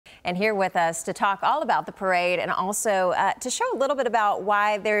And here with us to talk all about the parade and also to show a little bit about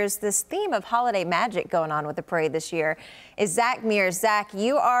why there's this theme of holiday magic going on with the parade this year is Zak Mirz. Zak,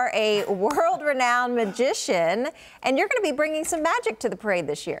 you are a world-renowned magician, and you're going to be bringing some magic to the parade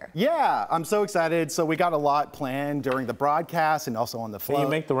this year. Yeah, I'm so excited. So we got a lot planned during the broadcast and also on the float. Can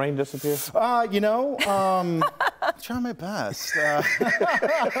you make the rain disappear? Try my best.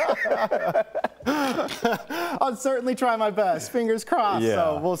 I'll certainly try my best. Fingers crossed. Yeah.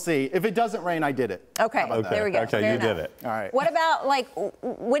 So we'll see. If it doesn't rain, I did it. Okay, there we go. Okay, Fair you enough. did it. All right. What about like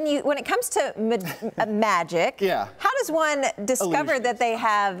when it comes to magic? Yeah. How does one discover Illusions. that they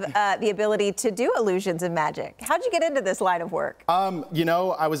have the ability to do illusions and magic? How'd you get into this line of work?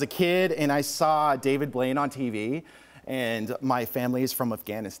 I was a kid and I saw David Blaine on TV. And my family is from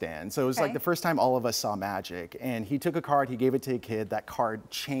Afghanistan. So it was like the first time all of us saw magic. And he took a card, he gave it to a kid, that card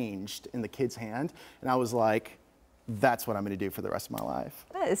changed in the kid's hand. And I was like, that's what I'm gonna do for the rest of my life.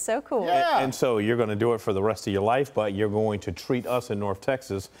 That is so cool. Yeah. And so you're going to do it for the rest of your life, but you're going to treat us in North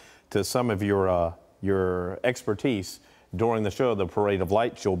Texas to some of your expertise during the show, the Parade of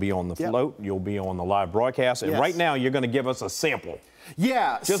Lights. You'll be on the float, you'll be on the live broadcast, and right now you're going to give us a sample.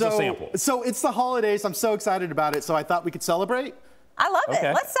 Yeah, just a sample. So it's the holidays. I'm so excited about it. So I thought we could celebrate. I love it.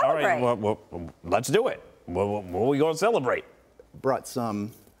 Let's celebrate. All right, well, let's do it. What are we going to celebrate? Brought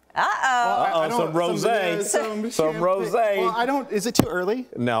some. Some rosé. Some rosé. Well, I don't. Is it too early?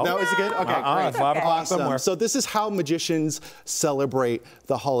 No. No, is it good? Okay, great. It's 5 o'clock somewhere. So this is how magicians celebrate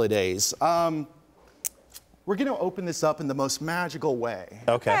the holidays. We're going to open this up in the most magical way.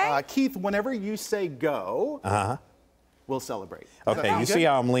 Okay. Keith, whenever you say go, we'll celebrate. Okay, you see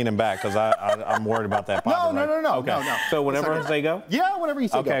how I'm leaning back because I'm worried about that. No. Okay. No. So whenever I say go? Yeah, whenever you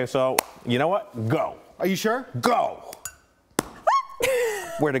say go. Okay, so you know what? Go. Are you sure? Go.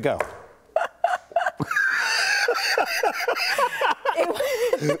 Where to go?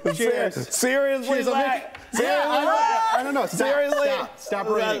 Seriously, Zach? I don't know. Seriously? Stop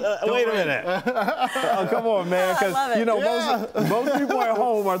reading. Wait a minute. Oh, come on, man. Because, you know, most people at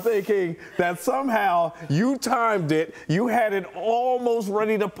home are thinking that somehow you timed it, you had it almost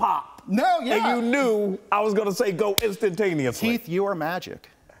ready to pop. No, And you knew I was going to say go instantaneously. Keith, you are magic.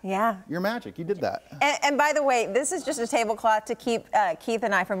 Yeah. You're magic. You did that. And by the way, this is just a tablecloth to keep Keith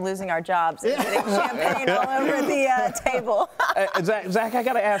and I from losing our jobs and getting champagne all over the table. Zach, I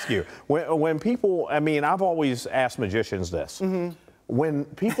got to ask you, when people, I mean, I've always asked magicians this. When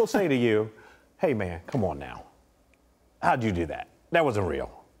people say to you, hey, man, come on now. How'd you do that? That wasn't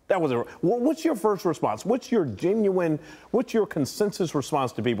real. What's your first response? What's your consensus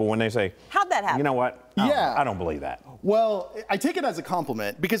response to people when they say, how'd that happen? You know what? I don't believe that. Well, I take it as a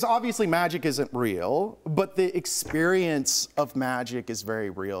compliment because obviously magic isn't real, but the experience of magic is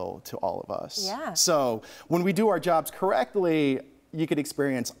very real to all of us. Yeah. So when we do our jobs correctly, you could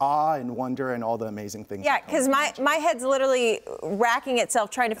experience awe and wonder and all the amazing things. Yeah, because my head's literally racking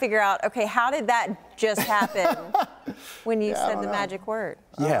itself trying to figure out, okay, how did that just happen when you said the magic word?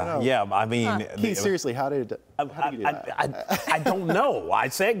 Yeah. I mean, Keith, seriously, how did you do that? I don't know. I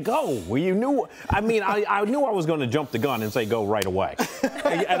said go. Well, you knew. I mean, I knew I was going to jump the gun and say go right away.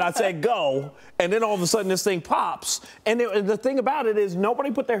 And I said go, and then all of a sudden this thing pops. And the thing about it is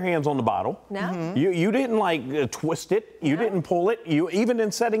nobody put their hands on the bottle. No. You didn't like twist it. You didn't pull it. You even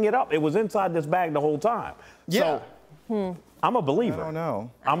in setting it up, it was inside this bag the whole time. Yeah. So, I'm a believer. I don't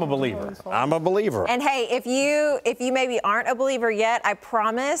know. I'm a believer. I'm a believer. And hey, if you maybe aren't a believer yet, I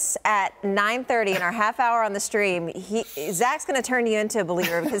promise at 9:30 in our half hour on the stream, Zach's going to turn you into a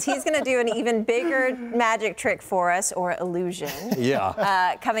believer because he's going to do an even bigger magic trick for us, or illusion.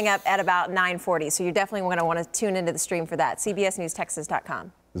 Yeah. Coming up at about 9:40. So you're definitely going to want to tune into the stream for that.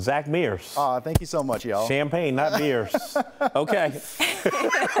 CBSNewsTexas.com. Zak Mirz. Thank you so much, y'all. Champagne, not beers. Okay.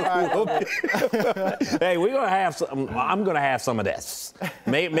 Hey, we're gonna have some. I'm gonna have some of this.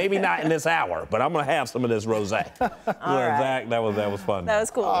 Maybe not in this hour, but I'm gonna have some of this rosé. Zach, that was fun. That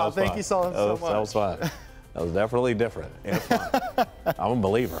was cool. Thank you so much. That was fun. That was definitely different. It was fun. I'm a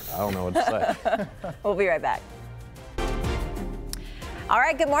believer. I don't know what to say. We'll be right back. All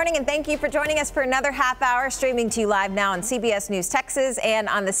right, good morning, and thank you for joining us for another half hour, streaming to you live now on CBS News Texas and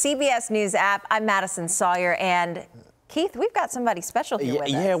on the CBS News app. I'm Madison Sawyer, and Keith, we've got somebody special here with us.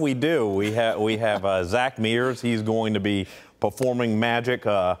 Yeah, we do. We have Zak Mirz. He's going to be performing magic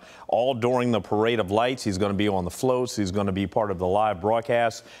all during the Parade of Lights. He's going to be on the floats. He's going to be part of the live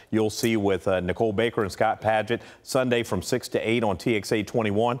broadcast you'll see with Nicole Baker and Scott Padgett Sunday from 6 to 8 on TXA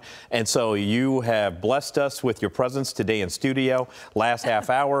 21. And so you have blessed us with your presence today in studio. Last half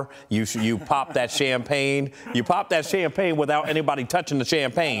hour, you popped that champagne. You popped that champagne without anybody touching the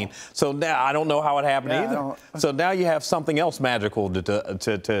champagne. So now I don't know how it happened either. So now you have something else magical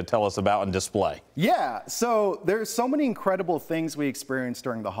to tell us about and display. Yeah, so there's so many incredible things we experience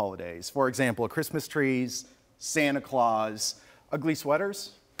during the holidays. For example, Christmas trees, Santa Claus, ugly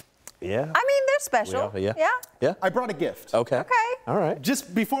sweaters. Yeah. I mean, they're special. Yeah. I brought a gift. Okay. All right.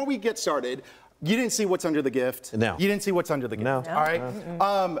 Just before we get started, you didn't see what's under the gift. No. You didn't see what's under the gift. No. All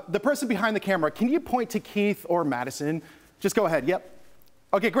right. The person behind the camera, can you point to Keith or Madison? Just go ahead. Yep.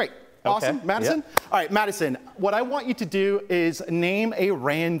 Okay, great. Awesome. Okay. Madison? Yep. All right, Madison, what I want you to do is name a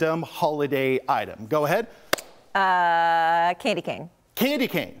random holiday item. Go ahead. Candy cane. Candy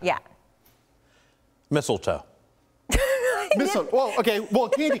cane. Yeah. Mistletoe. Mistletoe. Well, okay. Well,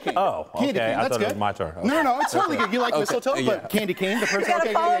 candy cane. Oh, okay. Candy cane. I That's thought it good. was my turn. Okay. No, it's totally good. You like mistletoe, Yeah. but candy cane, the person.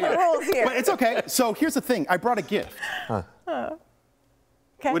 gotta follow the rules here. But it's okay. So here's the thing. I brought a gift. Okay.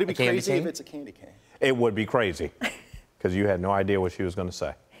 Would it be candy crazy cane? if it's a candy cane? It would be crazy because you had no idea what she was going to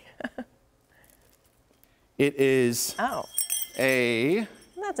say. It is a.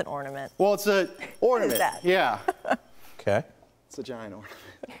 That's an ornament. Well, it's an ornament. that? Yeah. Okay. It's a giant ornament.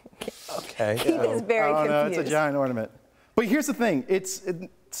 Okay. Keith is very confused. No, it's a giant ornament. But here's the thing. It's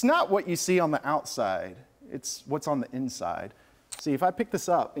not what you see on the outside. It's what's on the inside. See, if I pick this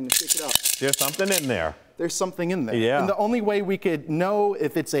up and pick it up, There's something in there. there's something in there. Yeah. And the only way we could know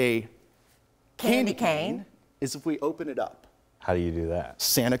if it's a Candy candy cane. cane is if we open it up. How do you do that?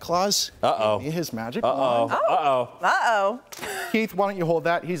 Santa Claus gave me his magic wand. Uh-oh. Keith, why don't you hold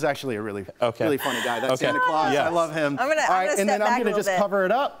that? He's actually a really funny guy. That's Okay. Santa Claus. Yes. I love him. I'm gonna All right, step and then back I'm a gonna little just bit. cover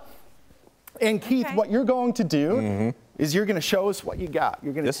it up. And Keith, Okay. what you're going to do is you're gonna show us what you got.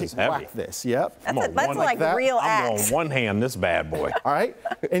 You're gonna This is whack heavy. this. Yep. That's like that. real I'm axe. going one hand this bad boy. All right,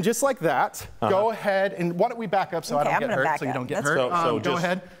 and just like that, go ahead and why don't we back up so I Okay, don't I'm get gonna hurt, back so you up. don't get That's hurt. So Go just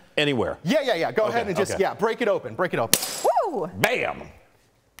ahead. anywhere. Yeah. Go ahead and just okay. break it open. Break it open. Woo! Bam.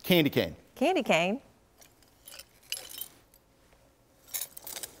 Candy cane. Candy cane.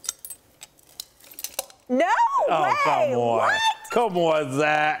 No Oh, way! come on. What? Come on,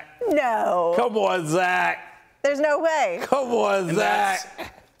 Zach. No. Come on, Zach. There's no way. Come on,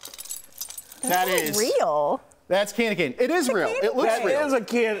 Zach. That This is real. That's candy cane. It is real. It looks That real. is a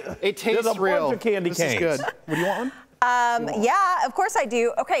candy. It tastes There's a real. bunch of candy this canes. is good. What do you want one? Yeah, of course I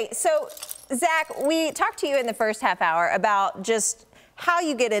do. Okay, so Zach, we talked to you in the first half hour about just how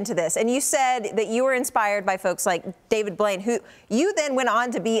you get into this. And you said that you were inspired by folks like David Blaine, who you then went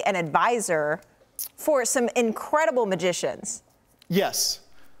on to be an advisor for some incredible magicians. Yes.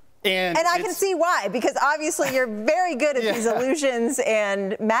 And I can see why, because obviously you're very good at these illusions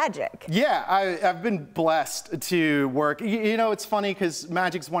and magic. Yeah, I've been blessed to work. You know, it's funny because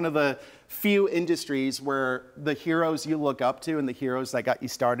magic's one of the few industries where the heroes you look up to and the heroes that got you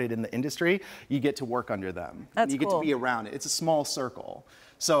started in the industry, you get to work under them. That's you get to be around it. It's a small circle.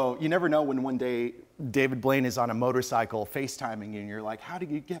 So you never know when one day David Blaine is on a motorcycle FaceTiming you and you're like, how did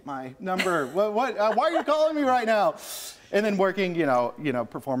you get my number? Why are you calling me right now? And then working,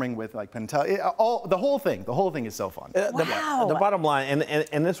 performing with like Penn and Teller. The whole thing is so fun. Wow. The bottom line,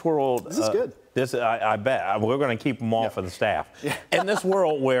 in this world, This is good. I bet we're going to keep them all for the staff. Yeah. In this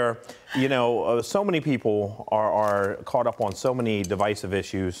world where so many people are caught up on so many divisive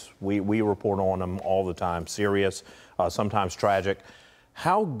issues, we report on them all the time, serious, sometimes tragic.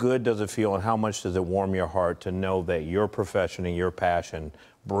 How good does it feel, and how much does it warm your heart to know that your profession and your passion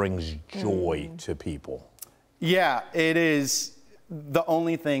brings joy to people? Yeah, it is the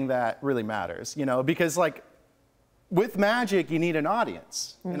only thing that really matters, because like with magic, you need an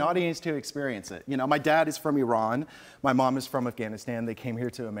audience to experience it. My dad is from Iran. My mom is from Afghanistan. They came here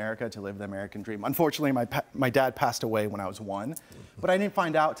to America to live the American dream. Unfortunately, my dad passed away when I was 1, but I didn't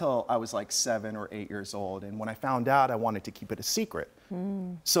find out till I was like 7 or 8 years old. And when I found out, I wanted to keep it a secret.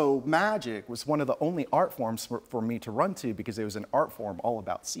 So magic was one of the only art forms for me to run to because it was an art form all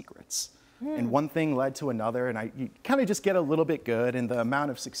about secrets. And one thing led to another, and you kind of just get a little bit good, and the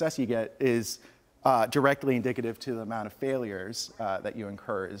amount of success you get is directly indicative to the amount of failures that you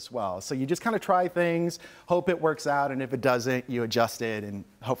incur as well. So you just kind of try things, hope it works out, and if it doesn't, you adjust it and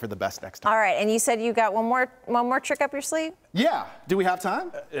hope for the best next time. All right, and you said you got one more trick up your sleeve? Yeah. Do we have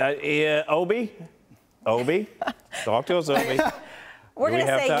time? Obi, talk to us, Obi. We're going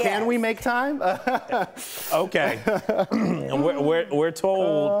to say yes. Can we make time? Okay. we're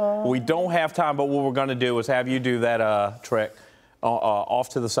told we don't have time, but what we're going to do is have you do that trick off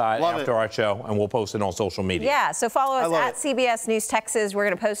to the side after our show, and we'll post it on social media. Yeah, so follow us at CBS News Texas. We're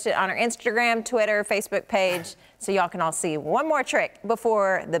going to post it on our Instagram, Twitter, Facebook page, so y'all can all see one more trick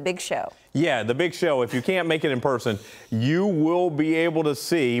before the big show. Yeah, the big show. If you can't make it in person, you will be able to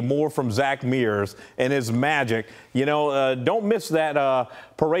see more from Zak Mirz and his magic. You know, don't miss that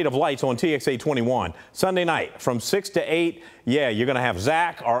parade of lights on TXA 21 Sunday night from 6 to 8. Yeah, you're going to have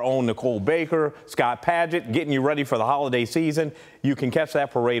Zach, our own Nicole Baker, Scott Padgett, getting you ready for the holiday season. You can catch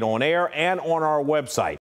that parade on air and on our website.